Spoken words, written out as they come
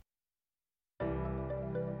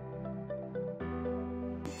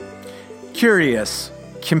Curious,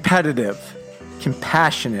 competitive,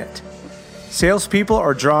 compassionate. Salespeople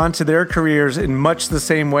are drawn to their careers in much the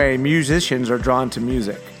same way musicians are drawn to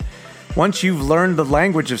music. Once you've learned the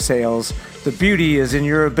language of sales, the beauty is in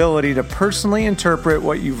your ability to personally interpret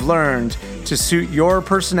what you've learned to suit your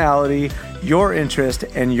personality, your interest,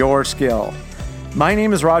 and your skill. My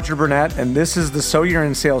name is Roger Burnett, and this is the So You're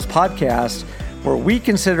in Sales podcast, where we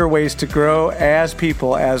consider ways to grow as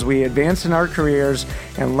people as we advance in our careers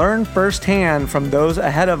and learn firsthand from those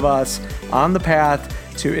ahead of us on the path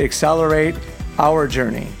to accelerate our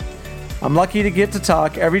journey. I'm lucky to get to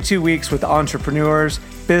talk every 2 weeks with entrepreneurs,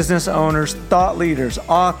 business owners, thought leaders,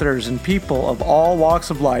 authors, and people of all walks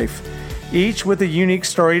of life, each with a unique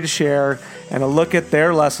story to share and a look at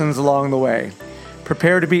their lessons along the way.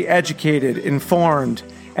 Prepare to be educated, informed,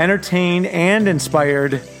 entertained, and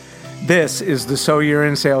inspired. This is the So You're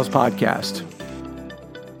in Sales podcast.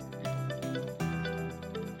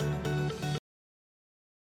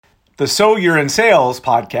 The So You're in Sales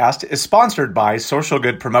podcast is sponsored by Social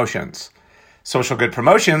Good Promotions. Social Good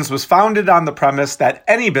Promotions was founded on the premise that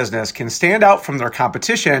any business can stand out from their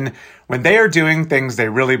competition when they are doing things they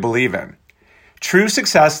really believe in. True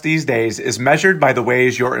success these days is measured by the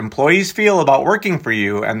ways your employees feel about working for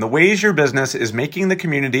you and the ways your business is making the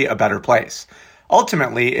community a better place.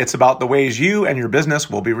 Ultimately, it's about the ways you and your business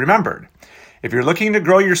will be remembered. If you're looking to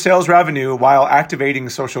grow your sales revenue while activating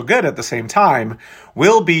social good at the same time,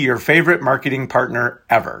 we'll be your favorite marketing partner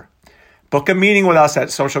ever. Book a meeting with us at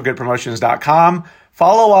socialgoodpromotions.com,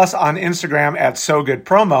 follow us on Instagram at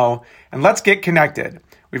SoGoodPromo, and let's get connected.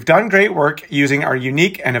 We've done great work using our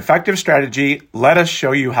unique and effective strategy. Let us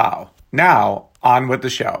show you how. Now, on with the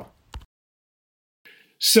show.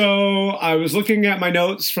 So I was looking at my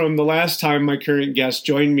notes from the last time my current guest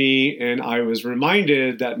joined me, and I was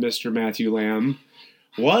reminded that Mr. Matthew Lamb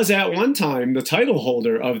was at one time the title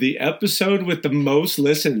holder of the episode with the most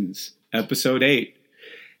listens, episode 8.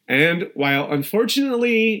 And while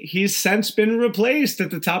unfortunately he's since been replaced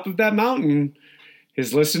at the top of that mountain,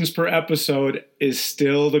 his listens per episode is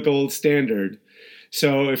still the gold standard.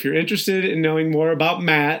 So if you're interested in knowing more about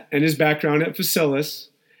Matt and his background at Facilis,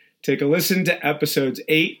 take a listen to episodes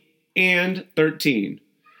 8 and 13.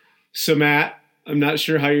 So Matt, I'm not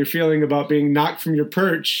sure how you're feeling about being knocked from your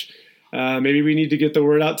perch. Maybe we need to get the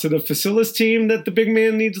word out to the Facilis team that the big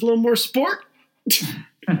man needs a little more support.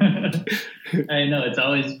 I know, it's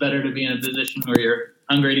always better to be in a position where you're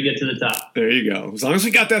hungry to get to the top. There you go. As long as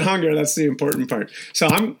we got that hunger, that's the important part. So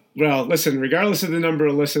listen, regardless of the number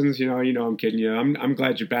of listens, you know I'm kidding you. I'm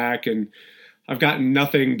glad you're back, and I've gotten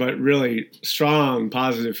nothing but really strong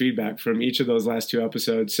positive feedback from each of those last 2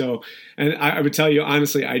 episodes. So, and I would tell you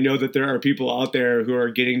honestly, I know that there are people out there who are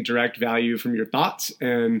getting direct value from your thoughts,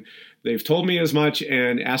 and they've told me as much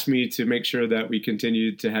and asked me to make sure that we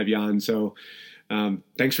continue to have you on. So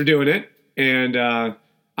thanks for doing it. And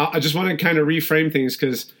I just want to kind of reframe things,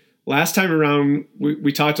 because last time around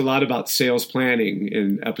we talked a lot about sales planning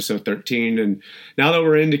in episode 13. And now that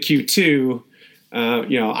we're into Q2,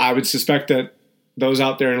 I would suspect that those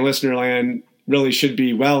out there in listener land really should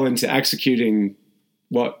be well into executing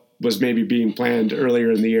what was maybe being planned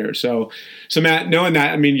earlier in the year. So Matt, knowing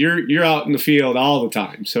that, I mean, you're out in the field all the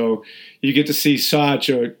time, so you get to see such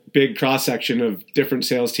a big cross section of different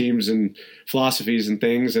sales teams and philosophies and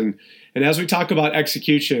things. And as we talk about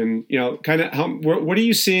execution, kind of what are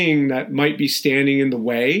you seeing that might be standing in the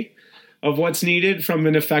way of what's needed from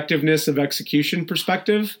an effectiveness of execution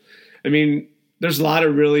perspective? I mean, there's a lot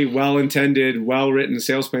of really well-intended, well-written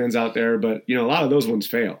sales plans out there, but a lot of those ones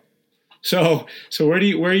fail. So where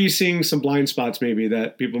are you seeing some blind spots maybe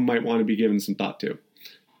that people might want to be giving some thought to?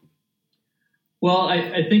 Well,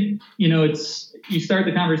 I think it's you start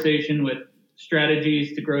the conversation with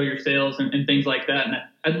strategies to grow your sales and things like that, and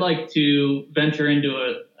I'd like to venture into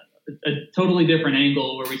a totally different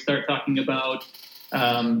angle where we start talking about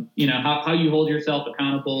how you hold yourself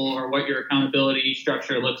accountable, or what your accountability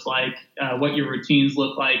structure looks like, what your routines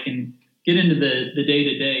look like, and get into the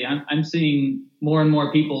day-to-day. I'm seeing more and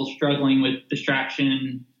more people struggling with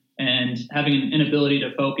distraction and having an inability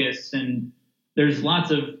to focus. And there's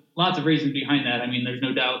lots of reasons behind that. I mean, there's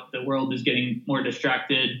no doubt the world is getting more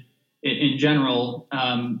distracted in general.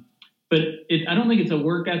 But I don't think it's a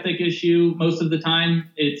work ethic issue most of the time.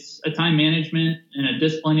 It's a time management and a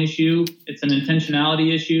discipline issue. It's an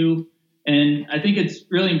intentionality issue. And I think it's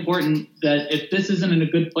really important that if this isn't in a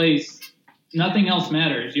good place, nothing else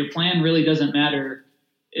matters. Your plan really doesn't matter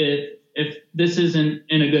if this isn't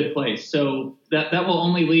in a good place. So that will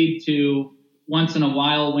only lead to once in a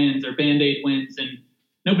while wins or Band-Aid wins. And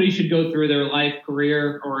nobody should go through their life,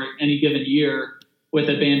 career, or any given year with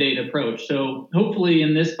a Band-Aid approach. So hopefully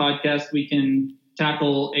in this podcast, we can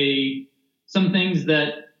tackle some things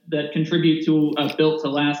that contribute to a built to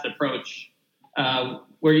last approach,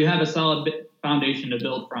 where you have a solid foundation to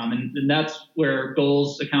build from. And that's where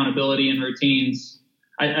goals, accountability, and routines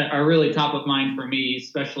are really top of mind for me,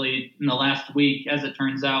 especially in the last week. As it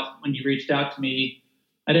turns out, when you reached out to me,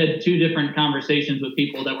 I had 2 different conversations with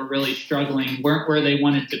people that were really struggling, weren't where they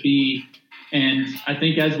wanted to be. And I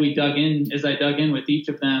think as I dug in with each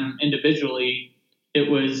of them individually,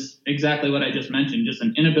 it was exactly what I just mentioned, just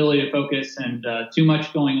an inability to focus and too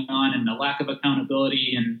much going on and a lack of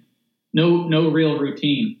accountability and no real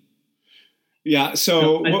routine. Yeah.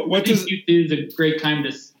 So what does YouTube is a great time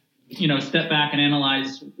to, step back and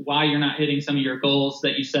analyze why you're not hitting some of your goals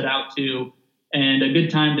that you set out to, and a good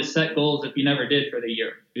time to set goals if you never did for the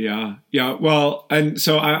year. Yeah. Yeah. Well, and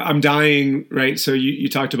so I'm dying, right? So you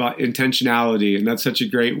talked about intentionality, and that's such a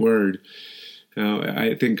great word.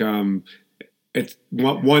 I think it's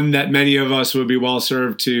one that many of us would be well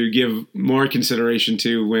served to give more consideration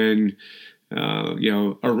to when,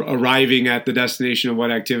 arriving at the destination of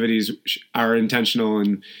what activities are intentional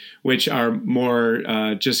and which are more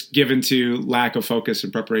just given to lack of focus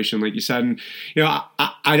and preparation, like you said. And,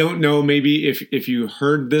 I don't know maybe if you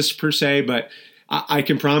heard this per se, but I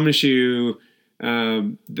can promise you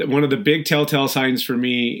that one of the big telltale signs for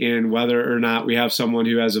me in whether or not we have someone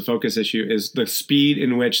who has a focus issue is the speed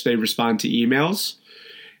in which they respond to emails.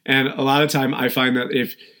 And a lot of time I find that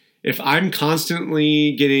if I'm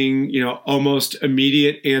constantly getting, almost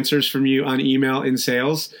immediate answers from you on email in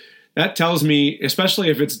sales, that tells me, especially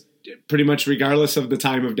if it's pretty much regardless of the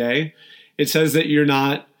time of day, it says that you're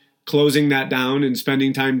not closing that down and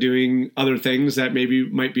spending time doing other things that maybe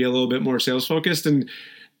might be a little bit more sales focused. And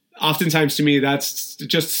oftentimes to me, that's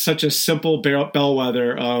just such a simple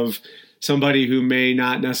bellwether of somebody who may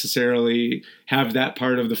not necessarily have that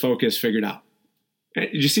part of the focus figured out.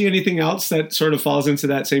 Did you see anything else that sort of falls into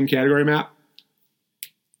that same category, Matt?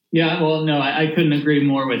 Yeah, well, no, I couldn't agree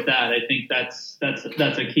more with that. I think that's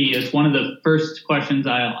a key. It's one of the first questions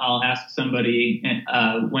I'll ask somebody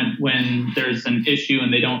when there's an issue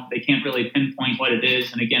and they can't really pinpoint what it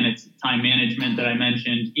is. And again, it's time management that I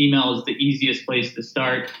mentioned. Email is the easiest place to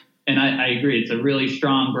start, and I agree. It's a really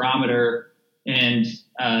strong barometer, and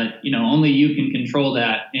only you can control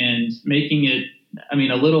that. And making it, a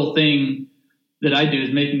little thing that I do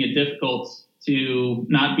is making it difficult to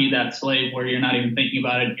not be that slave where you're not even thinking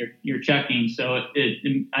about it, you're checking. So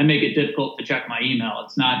I make it difficult to check my email.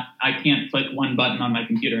 It's not, I can't click one button on my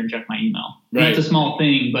computer and check my email. Right. That's a small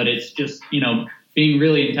thing, but it's just, being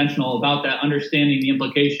really intentional about that, understanding the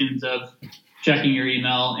implications of checking your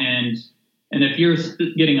email. And if you're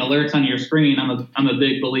getting alerts on your screen, I'm a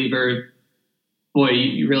big believer, boy,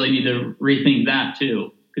 you really need to rethink that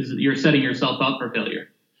too, because you're setting yourself up for failure.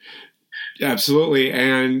 Absolutely.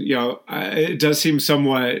 And, it does seem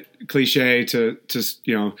somewhat cliche to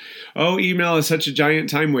email is such a giant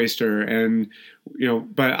time waster. And,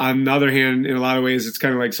 but on the other hand, in a lot of ways, it's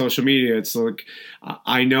kind of like social media. It's like,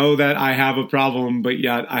 I know that I have a problem, but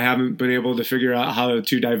yet I haven't been able to figure out how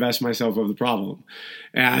to divest myself of the problem.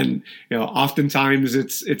 And, oftentimes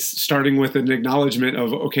it's starting with an acknowledgement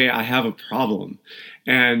of, okay, I have a problem.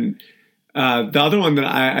 And, the other one that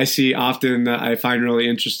I see often that I find really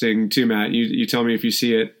interesting too, Matt, you tell me if you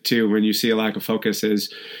see it too when you see a lack of focus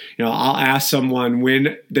is, I'll ask someone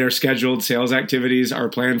when their scheduled sales activities are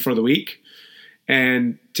planned for the week.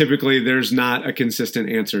 And typically there's not a consistent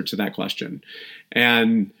answer to that question.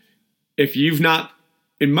 And if you've not,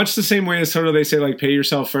 in much the same way as sort of they say, like, pay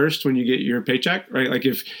yourself first when you get your paycheck, right? Like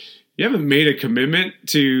if you haven't made a commitment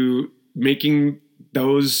to making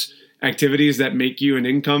those activities that make you an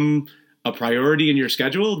income a priority in your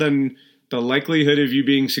schedule, then the likelihood of you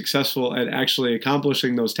being successful at actually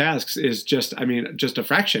accomplishing those tasks is just a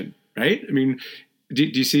fraction, right? Do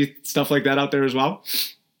you see stuff like that out there as well?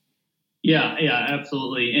 Yeah,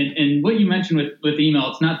 absolutely. And what you mentioned with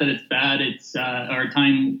email, it's not that it's bad, it's or a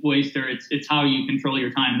time waster, it's how you control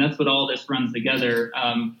your time. That's what all this runs together.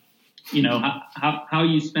 How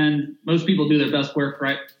you spend, most people do their best work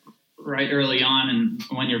right early on and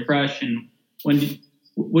when you're fresh, and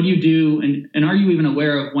what do you do, and are you even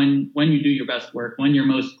aware of when you do your best work, when you're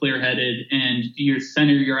most clear-headed, and do you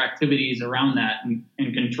center your activities around that and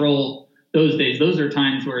control those days? Those are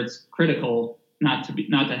times where it's critical not to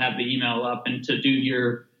have the email up and to do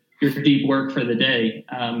your deep work for the day.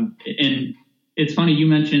 And it's funny you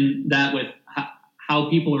mentioned that with how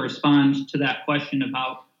people respond to that question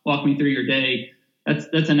about walk me through your day.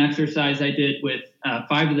 That's an exercise I did with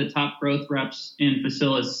 5 of the top growth reps in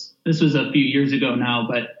Facilis. This was a few years ago now,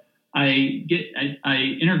 but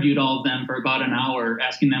I interviewed all of them for about an hour,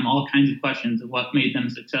 asking them all kinds of questions of what made them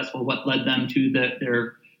successful, what led them to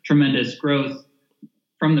their tremendous growth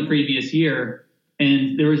from the previous year.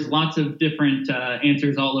 And there was lots of different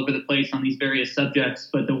answers all over the place on these various subjects.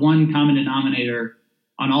 But the one common denominator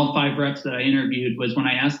on all 5 reps that I interviewed was when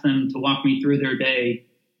I asked them to walk me through their day,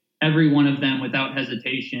 every one of them without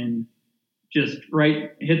hesitation just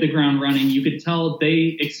hit the ground running. You could tell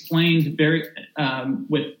they explained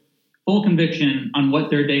with full conviction on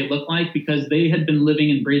what their day looked like because they had been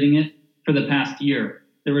living and breathing it for the past year.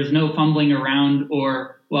 There was no fumbling around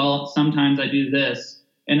or, well, sometimes I do this.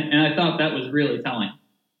 And I thought that was really telling.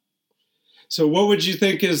 So what would you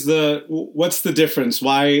think what's the difference?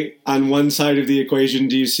 Why on one side of the equation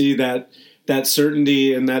do you see that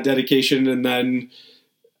certainty and that dedication, and then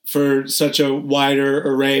for such a wider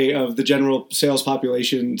array of the general sales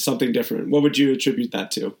population, something different? What would you attribute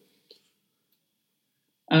that to?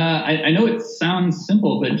 I know it sounds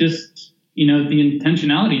simple, but just, the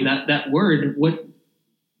intentionality, that word,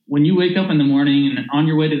 when you wake up in the morning and on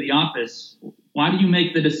your way to the office, why do you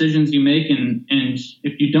make the decisions you make? And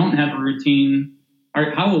if you don't have a routine,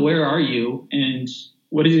 how aware are you? And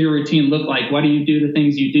what does your routine look like? Why do you do the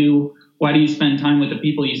things you do? Why do you spend time with the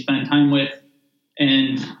people you spend time with?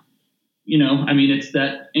 And, it's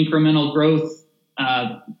that incremental growth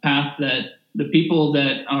path that the people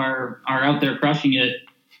that are out there crushing it,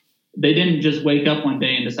 they didn't just wake up one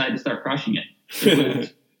day and decide to start crushing it.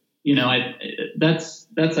 That's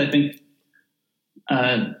I think,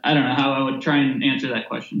 I don't know how I would try and answer that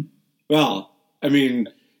question. Well,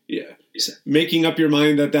 making up your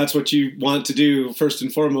mind that that's what you want to do first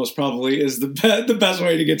and foremost probably is the best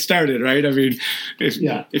way to get started, right?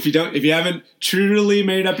 If you haven't truly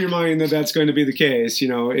made up your mind that that's going to be the case,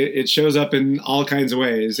 it shows up in all kinds of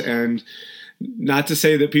ways. And not to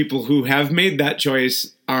say that people who have made that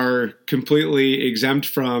choice are completely exempt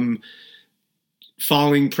from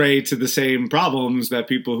falling prey to the same problems that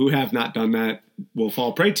people who have not done that will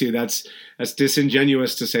fall prey to. That's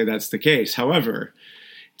disingenuous to say that's the case. However,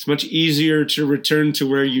 it's much easier to return to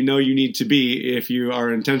where you need to be if you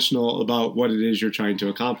are intentional about what it is you're trying to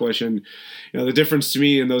accomplish. And the difference to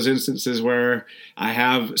me in those instances where I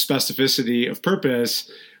have specificity of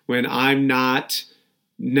purpose, when I'm not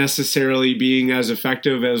necessarily being as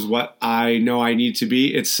effective as what I know I need to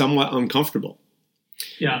be, it's somewhat uncomfortable.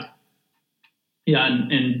 Yeah. Yeah,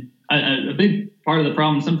 and a big part of the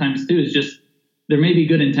problem sometimes too is just there may be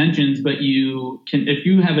good intentions, but you can, if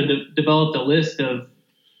you have developed a list of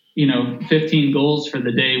 15 goals for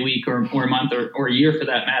the day, week, or month, or year for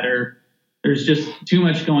that matter, there's just too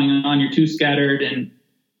much going on. You're too scattered, and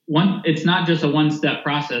it's not just a one-step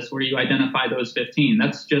process where you identify those 15.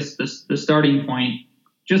 That's just the starting point.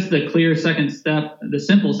 Just the clear second step, the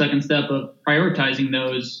simple second step of prioritizing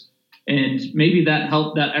those. And maybe that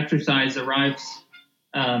exercise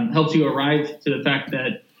helps you arrive to the fact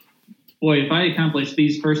that, boy, if I accomplish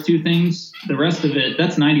these first 2 things, the rest of it,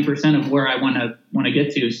 that's 90% of where I want to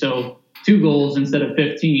get to. So 2 goals instead of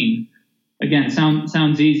 15. Again,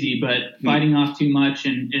 sounds easy, but biting off too much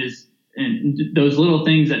and those little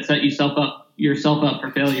things that set yourself up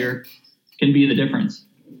for failure can be the difference.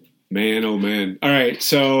 Man, oh man. All right.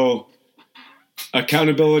 So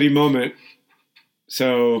accountability moment.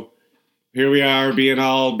 So here we are being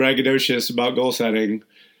all braggadocious about goal setting.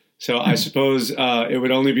 So I suppose it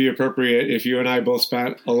would only be appropriate if you and I both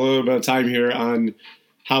spent a little bit of time here on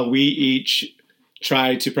how we each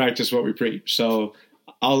try to practice what we preach. So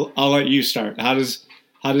I'll let you start.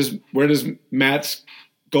 Where does Matt's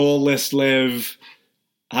goal list live?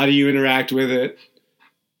 How do you interact with it?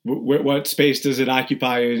 What space does it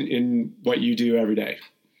occupy in what you do every day?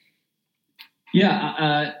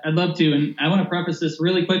 Yeah, I'd love to. And I want to preface this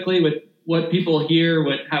really quickly with what people hear,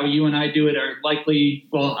 how you and I do it are likely,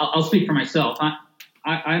 well, I'll speak for myself.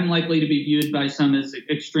 I'm likely to be viewed by some as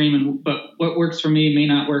extreme, but what works for me may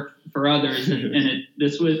not work for others.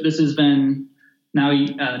 This has been now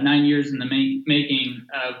 9 years in the making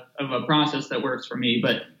of a process that works for me.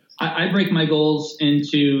 But I break my goals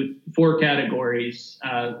into 4 categories: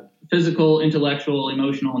 physical, intellectual,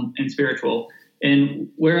 emotional, and spiritual. And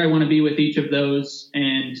where I want to be with each of those,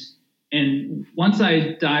 and once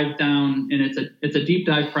I dive down, and it's a deep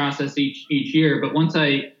dive process each year, but once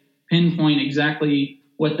I pinpoint exactly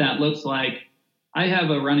what that looks like, I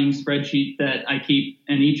have a running spreadsheet that I keep,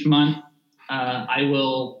 and each month I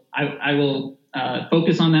will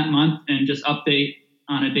focus on that month and just update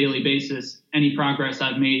on a daily basis any progress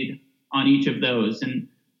I've made on each of those. And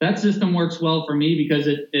that system works well for me because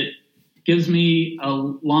it gives me a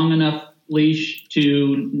long enough leash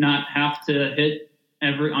to not have to hit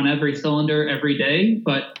on every cylinder every day,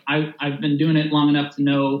 but I've been doing it long enough to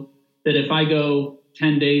know that if I go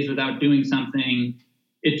 10 days without doing something,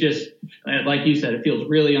 it just, like you said, it feels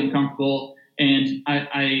really uncomfortable, and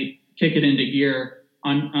I kick it into gear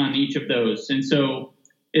on each of those. And so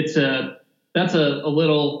that's a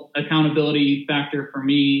little accountability factor for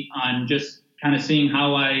me on just kind of seeing how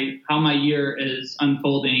my year is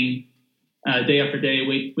unfolding day after day,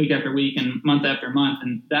 week after week, and month after month.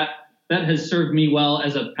 And that has served me well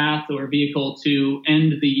as a path or vehicle to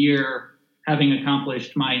end the year having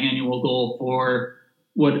accomplished my annual goal for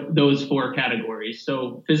what those 4 categories.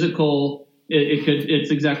 So physical,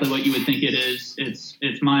 it's exactly what you would think it is.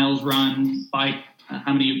 It's miles run, bike,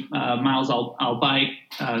 how many miles I'll bike,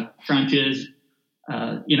 crunches,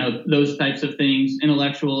 those types of things.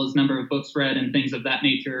 Intellectual is number of books read and things of that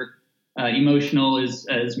nature. Emotional is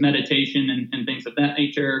as meditation and things of that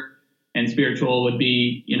nature. And spiritual would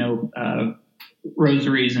be,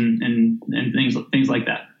 rosaries and things like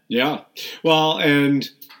that. Yeah. Well, and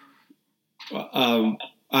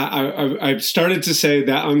I started to say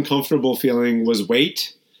that uncomfortable feeling was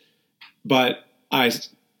weight, but I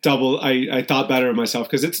thought better of myself,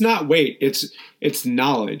 because it's not weight, it's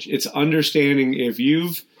knowledge. It's understanding if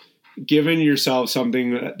you've given yourself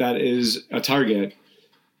something that is a target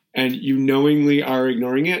and you knowingly are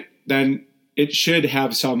ignoring it, then it should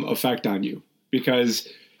have some effect on you, because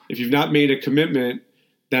if you've not made a commitment,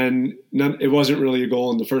 then it wasn't really a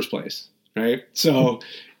goal in the first place, right? So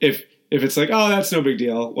if it's like, oh, that's no big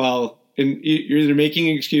deal, well, you're either making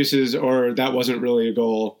excuses or that wasn't really a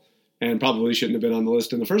goal and probably shouldn't have been on the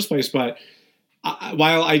list in the first place. But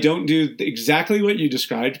while I don't do exactly what you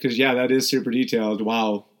described, because yeah, that is super detailed.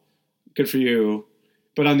 Wow, good for you.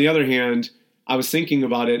 But on the other hand, I was thinking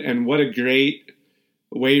about it, and what a great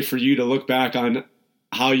way for you to look back on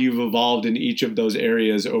how you've evolved in each of those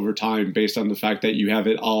areas over time, based on the fact that you have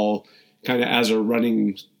it all kind of as a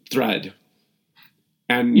running thread.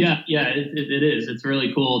 And yeah, it is. It's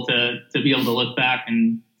really cool to be able to look back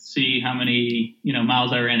and see how many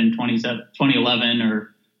miles I ran in 2011.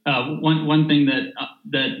 Or one thing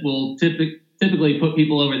that will typically put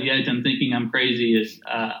people over the edge on thinking I'm crazy is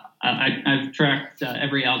I've tracked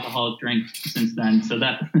every alcoholic drink since then. So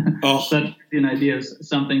that's an idea of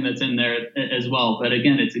something that's in there as well. But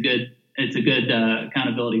again, it's a good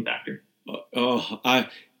accountability factor.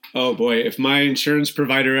 Oh boy, if my insurance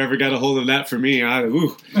provider ever got a hold of that for me, All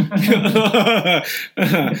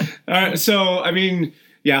right, so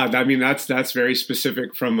that's very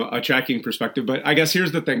specific from a tracking perspective. But I guess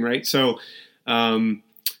here's the thing, right? So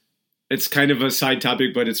it's kind of a side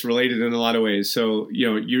topic, but it's related in a lot of ways. So,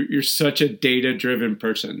 you're such a data-driven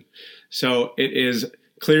person. So it is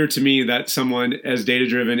clear to me that someone as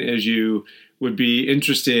data-driven as you would be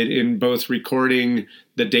interested in both recording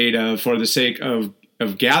the data for the sake of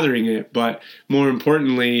gathering it. But more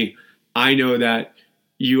importantly, I know that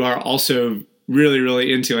you are also really,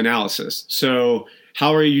 really into analysis. So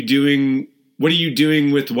how are you doing? What are you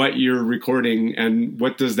doing with what you're recording, and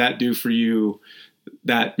what does that do for you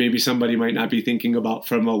that maybe somebody might not be thinking about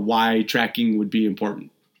from a why tracking would be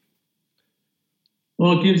important?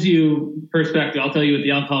 Well, it gives you perspective. I'll tell you, with the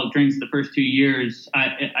alcoholic drinks, the first 2 years,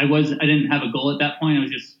 I didn't have a goal at that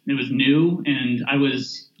point. It was new, and I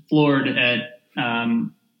was floored at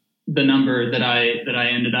the number that I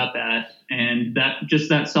ended up at. And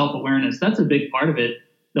that self-awareness, that's a big part of it.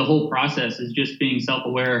 The whole process is just being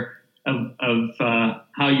self-aware of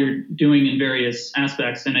how you're doing in various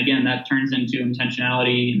aspects. And again, that turns into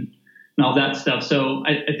intentionality and all that stuff. So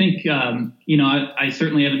I think, I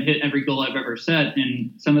certainly haven't hit every goal I've ever set,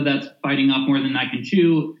 and some of that's biting off more than I can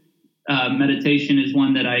chew. Meditation is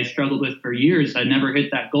one that I struggled with for years. I never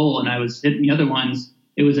hit that goal, and I was hitting the other ones.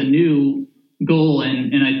 It was a new goal,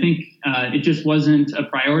 and I think it just wasn't a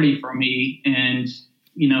priority for me. And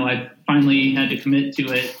I finally had to commit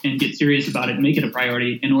to it and get serious about it and make it a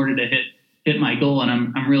priority in order to hit my goal. And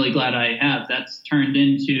I'm really glad I have. That's turned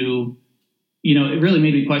into, it really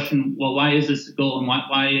made me question, well, why is this a goal, and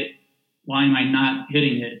why am I not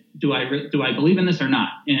hitting it? Do I believe in this or not?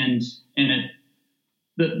 And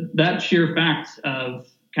that sheer fact of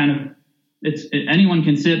kind of anyone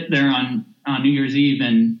can sit there on New Year's Eve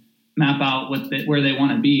and map out where they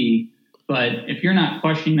want to be. But if you're not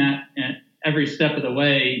questioning that at every step of the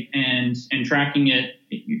way and tracking it,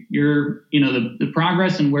 you're, the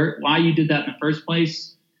progress and why you did that in the first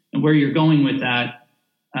place and where you're going with that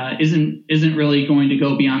isn't really going to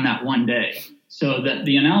go beyond that one day. So that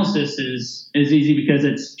the analysis is easy because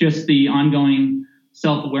it's just the ongoing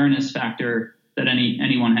self-awareness factor that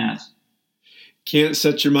anyone has. Can't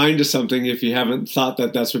set your mind to something if you haven't thought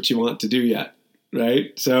that that's what you want to do yet.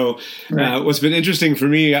 right? So Right. what's been interesting for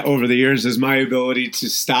me over the years is my ability to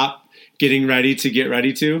stop getting ready to get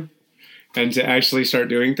ready to, and to actually start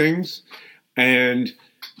doing things. And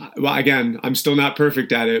well, again, I'm still not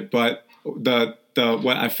perfect at it, but the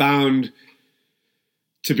what I found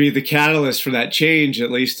to be the catalyst for that change,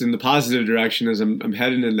 at least in the positive direction, as I'm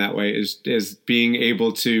heading in that way, is being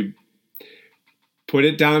able to put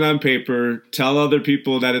it down on paper, tell other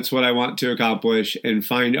people that it's what I want to accomplish, and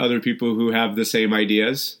find other people who have the same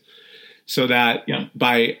ideas. So that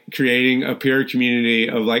by creating a peer community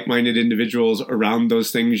of like-minded individuals around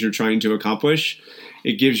those things you're trying to accomplish,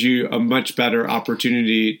 it gives you a much better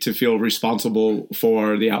opportunity to feel responsible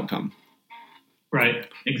for the outcome. Right.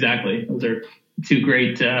 Exactly. Those are two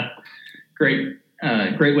great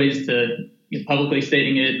ways to publicly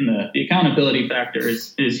stating it, and the accountability factor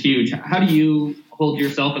is huge. How do you hold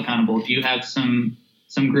yourself accountable? Do you have some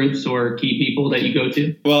groups or key people that you go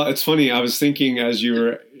to? Well, it's funny. I was thinking as you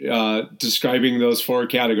were describing those 4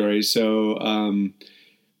 categories. So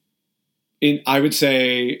I would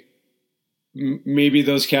say maybe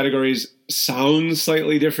those categories sound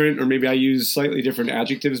slightly different, or maybe I use slightly different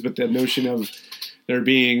adjectives, but the notion of there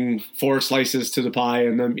being 4 slices to the pie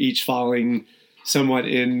and them each falling somewhat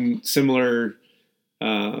in similar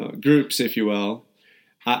groups, if you will.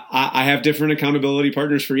 I have different accountability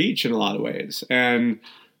partners for each in a lot of ways. And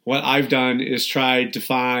what I've done is tried to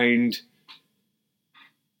find,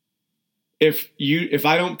 if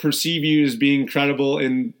I don't perceive you as being credible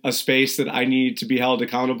in a space that I need to be held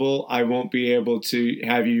accountable, I won't be able to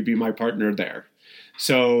have you be my partner there.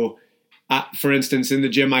 So, for instance, in the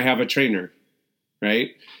gym, I have a trainer,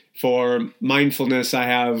 right? For mindfulness, I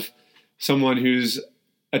have someone who's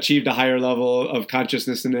achieved a higher level of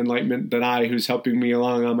consciousness and enlightenment than who's helping me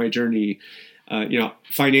along on my journey.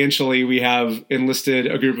 Financially, we have enlisted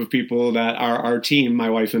a group of people that are our team, my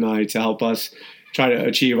wife and I, to help us try to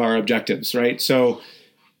achieve our objectives, right? So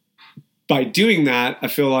by doing that, I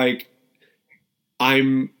feel like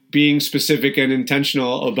I'm being specific and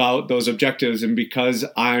intentional about those objectives. And because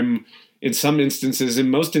I'm, in some instances, in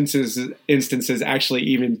most instances, actually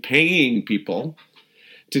even paying people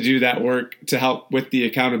to do that work to help with the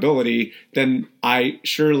accountability, then I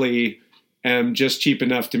surely am just cheap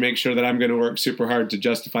enough to make sure that I'm going to work super hard to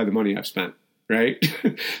justify the money I've spent. Right.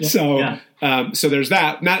 So there's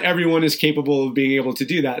that. Not everyone is capable of being able to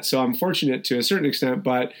do that. So I'm fortunate to a certain extent,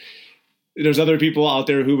 but there's other people out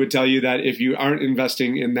there who would tell you that if you aren't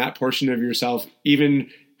investing in that portion of yourself, even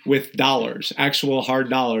with dollars, actual hard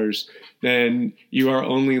dollars, then you are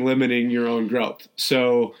only limiting your own growth.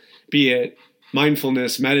 So be it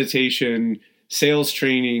mindfulness, meditation, sales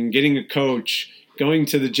training, getting a coach, going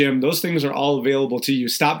to the gym, those things are all available to you.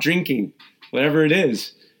 Stop drinking, whatever it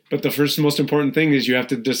is. But the first most important thing is you have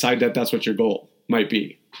to decide that that's what your goal might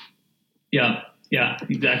be. Yeah,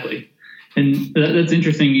 exactly. And that's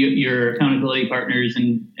interesting. Your accountability partners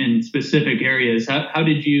in specific areas. How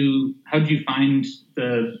did you find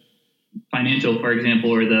the financial, for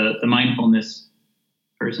example, or the mindfulness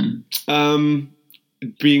person?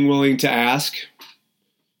 Being willing to ask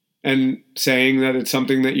and saying that it's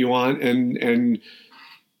something that you want, and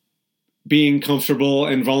being comfortable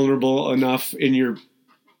and vulnerable enough in your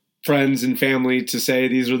friends and family to say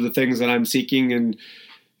these are the things that I'm seeking, and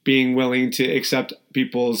being willing to accept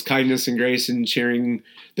people's kindness and grace and sharing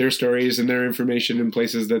their stories and their information in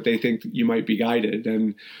places that they think you might be guided.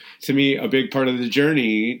 And to me, a big part of the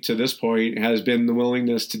journey to this point has been the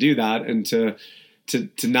willingness to do that, and to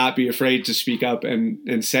not be afraid to speak up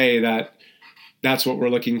and say that that's what we're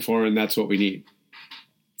looking for and that's what we need.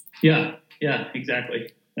 Yeah,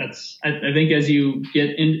 exactly. I think as you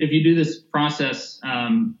get in, if you do this process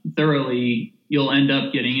thoroughly, you'll end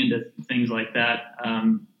up getting into things like that.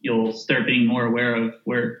 You'll start being more aware of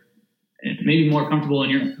where, maybe more comfortable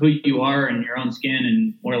in who you are in your own skin,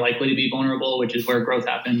 and more likely to be vulnerable, which is where growth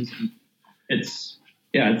happens. And it's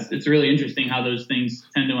really interesting how those things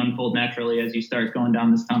tend to unfold naturally as you start going down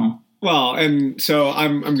this tunnel. Well, and so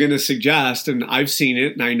I'm going to suggest, and I've seen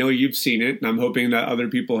it, and I know you've seen it, and I'm hoping that other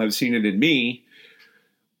people have seen it in me.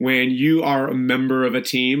 When you are a member of a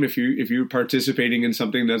team, if you're participating in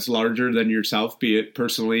something that's larger than yourself, be it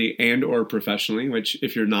personally and or professionally, which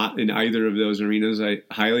if you're not in either of those arenas, I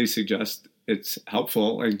highly suggest it's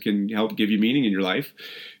helpful and can help give you meaning in your life.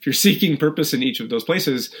 If you're seeking purpose in each of those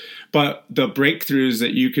places, but the breakthroughs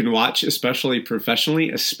that you can watch, especially professionally,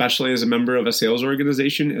 especially as a member of a sales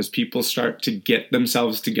organization, as people start to get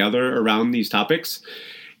themselves together around these topics,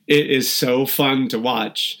 it is so fun to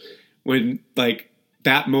watch when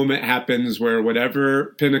that moment happens where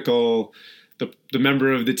whatever pinnacle the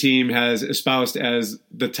member of the team has espoused as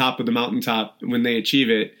the top of the mountaintop, when they achieve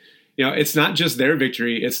it, it's not just their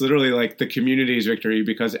victory. It's literally like the community's victory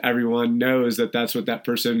because everyone knows that that's what that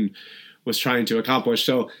person was trying to accomplish.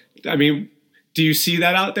 So, I mean, do you see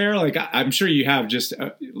that out there? Like, I'm sure you have just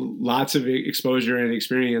lots of exposure and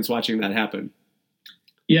experience watching that happen.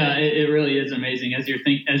 Yeah, it really is amazing. As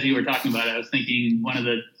you were talking about it, I was thinking one of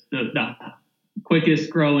the quickest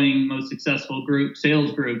growing, most successful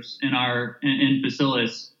sales groups in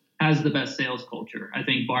Facilis has the best sales culture, I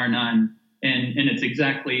think, bar none. And it's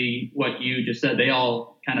exactly what you just said. They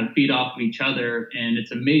all kind of feed off of each other, and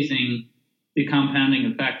it's amazing the compounding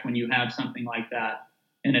effect when you have something like that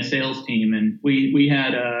in a sales team. And we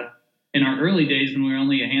had in our early days when we were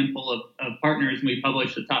only a handful of partners, and we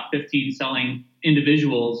published the top 15 selling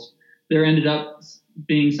individuals, there ended up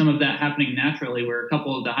being some of that happening naturally, where a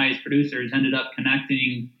couple of the highest producers ended up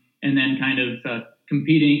connecting and then kind of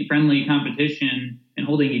competing, friendly competition, and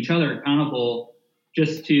holding each other accountable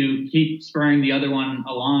just to keep spurring the other one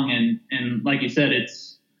along. And like you said,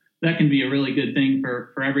 that can be a really good thing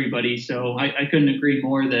for everybody. So I couldn't agree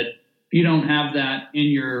more that if you don't have that in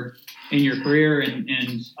your career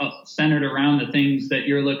and centered around the things that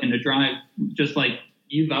you're looking to drive, just like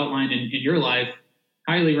you've outlined in your life,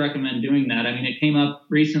 highly recommend doing that. I mean, it came up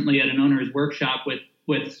recently at an owner's workshop with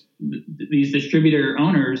these distributor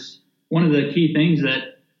owners. One of the key things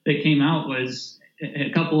that came out was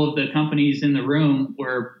a couple of the companies in the room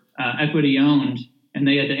were equity owned, and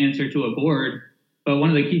they had to answer to a board. But one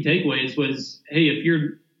of the key takeaways was, hey, if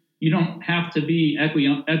you don't have to be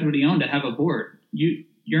equity owned to have a board.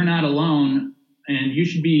 You're not alone, and you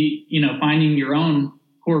should be, finding your own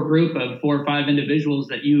core group of 4 or 5 individuals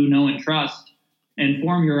that you know and trust, and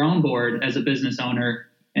form your own board as a business owner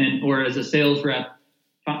or as a sales rep.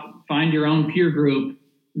 Find your own peer group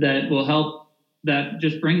that will help, that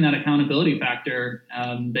just bring that accountability factor,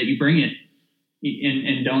 that you bring it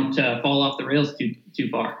and don't fall off the rails too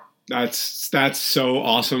far. That's so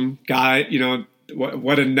awesome, guy.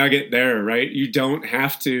 What a nugget there, right? You don't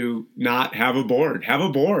have to not have a board. Have a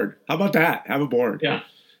board. How about that? Have a board. Yeah.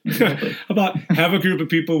 Exactly. How about have a group of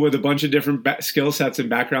people with a bunch of different skill sets and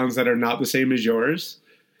backgrounds that are not the same as yours,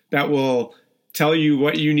 that will tell you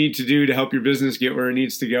what you need to do to help your business get where it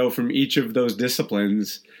needs to go from each of those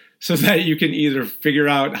disciplines, so that you can either figure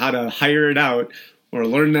out how to hire it out or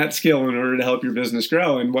learn that skill in order to help your business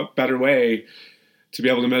grow. And what better way to be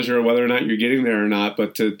able to measure whether or not you're getting there or not,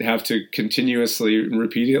 but to have to continuously and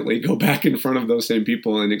repeatedly go back in front of those same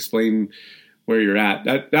people and explain where you're at.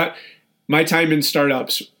 That my time in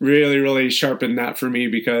startups really, really sharpened that for me,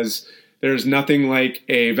 because there's nothing like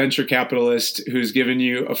a venture capitalist who's given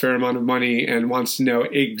you a fair amount of money and wants to know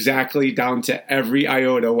exactly down to every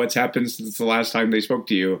iota what's happened since the last time they spoke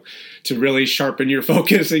to you, to really sharpen your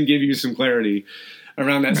focus and give you some clarity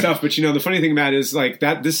around that stuff. But the funny thing, Matt, is like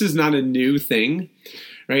that this is not a new thing,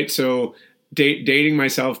 right? So dating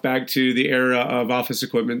myself back to the era of office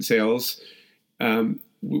equipment sales,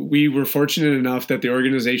 we were fortunate enough that the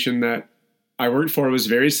organization that I worked for was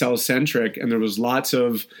very sales-centric, and there was lots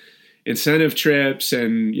of incentive trips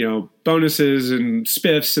and bonuses and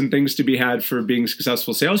spiffs and things to be had for being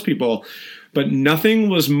successful salespeople. But nothing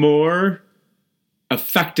was more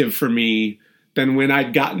effective for me than when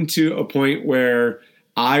I'd gotten to a point where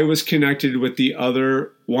I was connected with the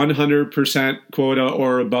other 100% quota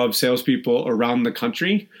or above salespeople around the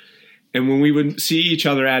country. And when we would see each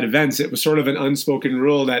other at events, it was sort of an unspoken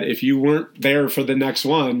rule that if you weren't there for the next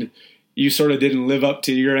one, you sort of didn't live up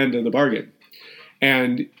to your end of the bargain.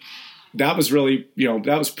 And that was really,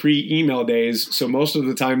 that was pre-email days. So most of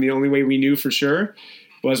the time, the only way we knew for sure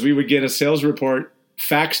was we would get a sales report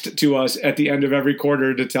faxed to us at the end of every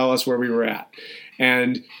quarter to tell us where we were at.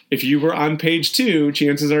 And if you were on page 2,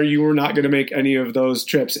 chances are you were not going to make any of those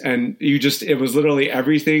trips. And it was literally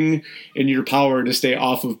everything in your power to stay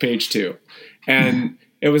off of page 2. And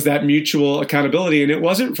it was that mutual accountability. And it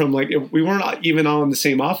wasn't from we weren't even all in the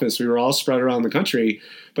same office. We were all spread around the country.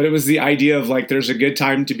 But it was the idea of there's a good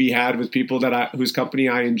time to be had with people whose company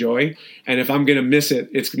I enjoy. And if I'm going to miss it,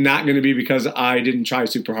 it's not going to be because I didn't try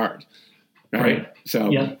super hard. Right.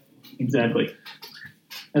 So, yeah, exactly.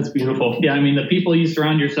 That's beautiful. Yeah. I mean, the people you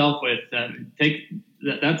surround yourself with,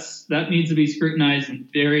 that needs to be scrutinized and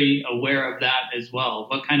very aware of that as well.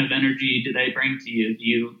 What kind of energy do they bring to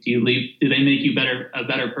you? Do they make you a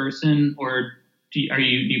better person, or do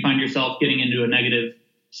you find yourself getting into a negative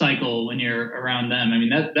cycle when you're around them? I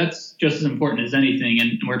mean, that's just as important as anything.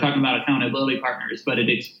 And we're talking about accountability partners, but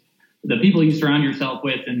it's the people you surround yourself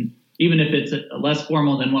with. And even if it's less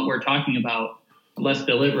formal than what we're talking about, less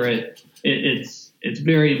deliberate, it's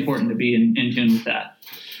very important to be in tune with that.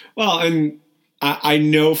 Well, and I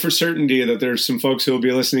know for certainty that there's some folks who will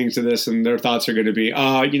be listening to this and their thoughts are going to be,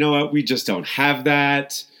 you know what, we just don't have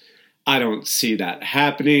that. I don't see that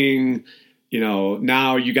happening.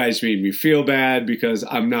 Now you guys made me feel bad because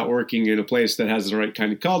I'm not working in a place that has the right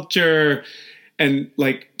kind of culture. And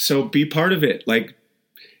so be part of it.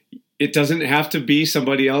 It doesn't have to be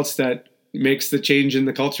somebody else that makes the change in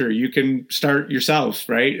the culture. You can start yourself,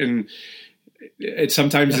 right? And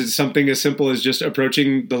sometimes it's something as simple as just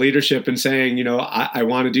approaching the leadership and saying, I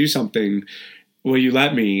want to do something. Will you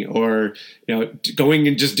let me? Or, going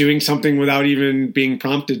and just doing something without even being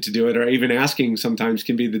prompted to do it, or even asking sometimes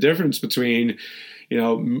can be the difference between,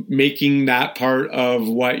 making that part of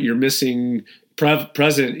what you're missing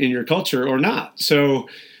present in your culture or not. So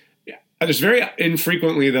there's very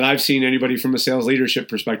infrequently that I've seen anybody from a sales leadership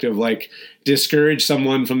perspective, discourage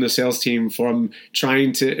someone from the sales team from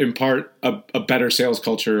trying to impart a better sales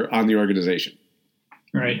culture on the organization.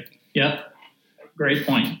 Right. Yep. Great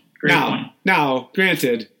point. Now,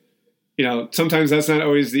 granted, sometimes that's not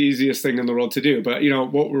always the easiest thing in the world to do. But,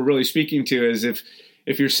 what we're really speaking to is if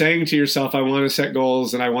you're saying to yourself, I want to set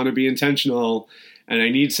goals and I want to be intentional and I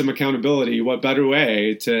need some accountability, what better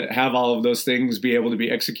way to have all of those things be able to be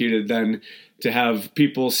executed than to have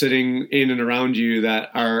people sitting in and around you that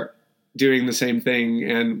are doing the same thing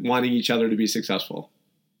and wanting each other to be successful.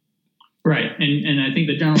 Right. And I think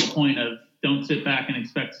the general point of don't sit back and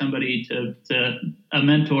expect somebody to a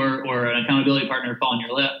mentor or an accountability partner fall in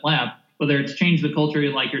your lap, whether it's change the culture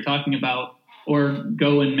like you're talking about, or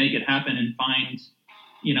go and make it happen and find,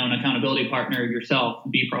 an accountability partner yourself,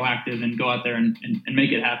 be proactive and go out there and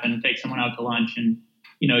make it happen, take someone out to lunch. And,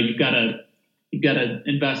 you've got to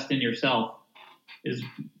invest in yourself is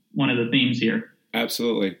one of the themes here.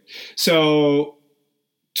 Absolutely. So,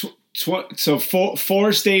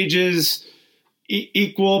 four stages,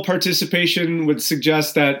 equal participation would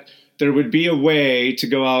suggest that there would be a way to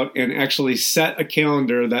go out and actually set a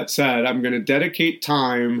calendar that said, I'm going to dedicate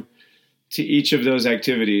time to each of those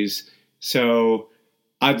activities. So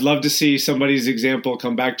I'd love to see somebody's example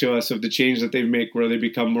come back to us of the change that they make where they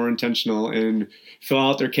become more intentional and fill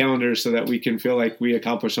out their calendars so that we can feel like we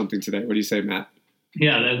accomplished something today. What do you say, Matt?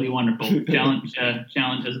 Yeah, that'd be wonderful. Challenge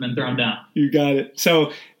has been thrown down. You got it.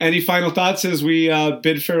 So any final thoughts as we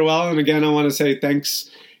bid farewell? And again, I want to say thanks.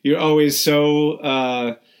 You're always so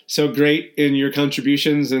great in your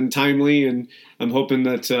contributions and timely. And I'm hoping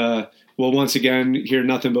that we'll once again hear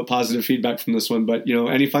nothing but positive feedback from this one. But,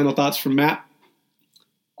 any final thoughts from Matt?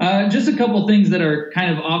 Just a couple things that are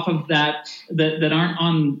kind of off of that aren't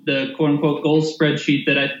on the quote unquote goals spreadsheet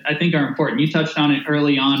that I think are important. You touched on it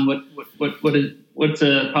early on. What's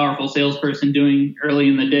a powerful salesperson doing early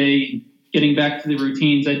in the day, getting back to the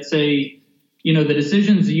routines? I'd say, the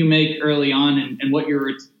decisions you make early on and what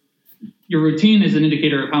your routine is an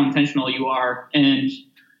indicator of how intentional you are. And,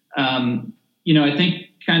 I think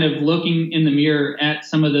kind of looking in the mirror at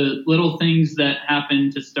some of the little things that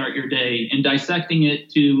happen to start your day and dissecting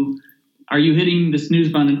it to, are you hitting the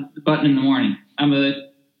snooze button in the morning? I'm a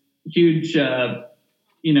huge, I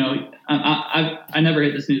never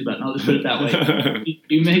hit the snooze button. I'll just put it that way.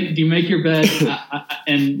 Do you make your bed?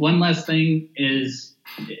 And one last thing is,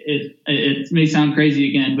 it may sound crazy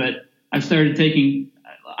again, but I've started taking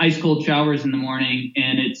ice cold showers in the morning,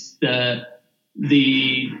 and it's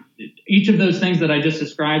each of those things that I just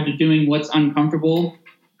described, to doing what's uncomfortable,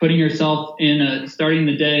 putting yourself in starting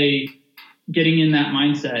the day, getting in that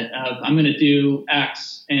mindset of I'm going to do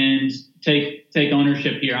X and take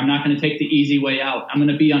ownership here. I'm not going to take the easy way out. I'm going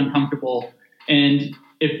to be uncomfortable. And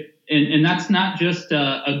that's not just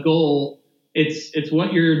a goal. It's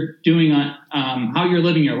what you're doing on how you're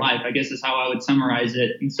living your life, I guess is how I would summarize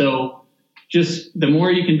it. And so just the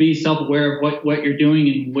more you can be self-aware of what you're doing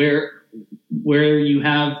and where you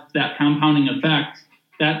have that compounding effect,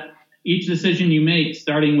 that each decision you make,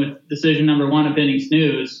 starting with decision number 1 of hitting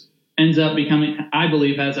snooze, ends up becoming, I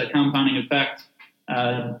believe, has a compounding effect.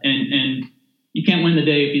 And you can't win the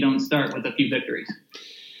day if you don't start with a few victories.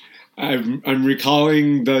 I'm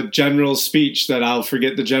recalling the general's speech that I'll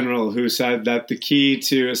forget the general who said that the key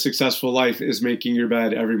to a successful life is making your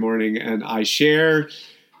bed every morning. And I share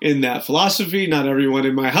in that philosophy. Not everyone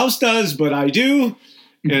in my house does, but I do.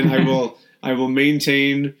 And I will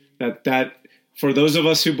maintain that for those of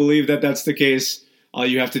us who believe that that's the case, all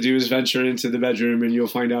you have to do is venture into the bedroom and you'll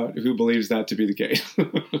find out who believes that to be the case.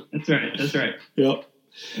 That's right. Yep.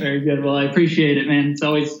 Very good. Well, I appreciate it, man. It's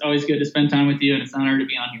always good to spend time with you, and it's an honor to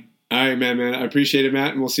be on here. All right, man. I appreciate it,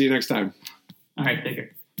 Matt, and we'll see you next time. All right, take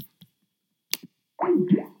care.